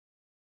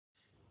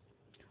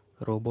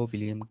Robo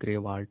William grey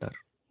Walter.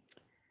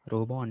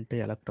 Robo అంటే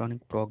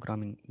electronic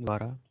programming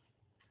ద్వారా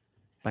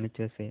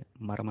పనిచేసే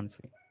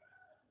మరమనిషి.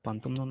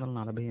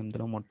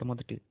 1948లో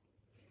మొట్టమొదటి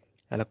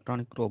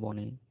ఎలక్ట్రానిక్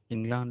రోబోని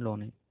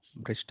ఇంగ్లాండ్లోని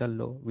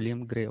బ్రిస్టల్లో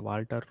విలియం గ్రే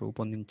వాల్టర్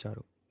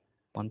రూపొందించారు.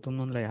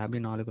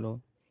 1954లో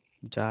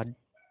జార్జ్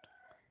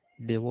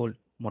డెవోల్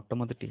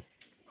మొట్టమొదటి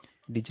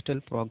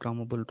డిజిటల్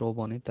ప్రోగ్రామబుల్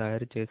రోబోని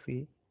తయారు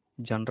చేసి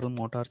జనరల్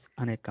మోటార్స్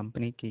అనే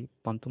కంపెనీకి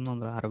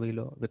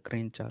 1960లో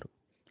విక్రయించారు.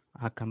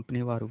 ఆ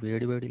కంపెనీ వారు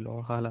వేడివేడి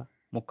లోహాల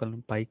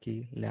ముక్కలను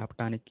పైకి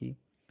లేపటానికి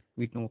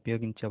వీటిని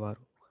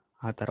ఉపయోగించేవారు.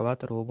 ఆ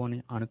తర్వాత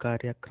రోబోని అణు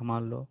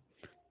కార్యక్రమాల్లో,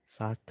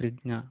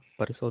 శాస్త్రజ్ఞ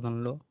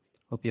పరిశోధనలో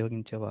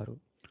ఉపయోగించేవారు.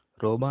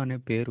 రోబో అనే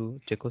పేరు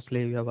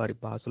చెకోస్లోవేకియా వారి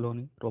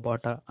భాషలోని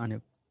రోబోటా అనే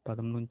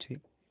పదం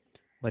నుంచి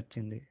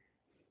వచ్చింది.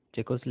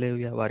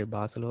 చెకోస్లోవేకియా వారి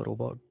భాషలో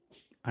రోబోట్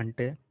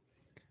అంటే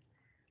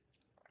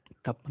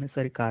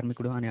తప్పనిసరి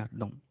కార్మికుడు అని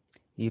అర్థం.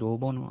 ఈ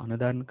రోబోను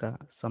అనుధార్మిక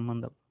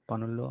సంబంధ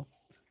పనుల్లో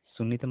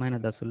సున్నితమైన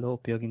దశల్లో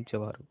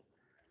ఉపయోగించేవారు.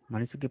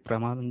 మనిషికి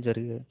ప్రమాదం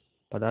జరిగే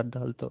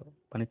పదార్థాలతో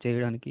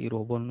పనిచేయడానికి ఈ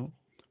రోబోలను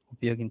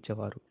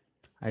ఉపయోగించేవారు.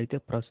 అయితే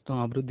ప్రస్తుతం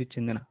అభివృద్ధి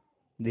చెందిన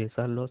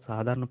దేశాల్లో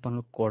సాధారణ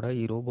పనులకు కూడా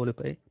ఈ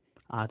రోబోలపై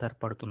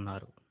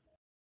ఆధారపడుతున్నారు.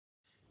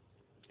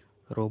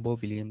 Robo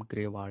William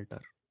grey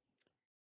Walter.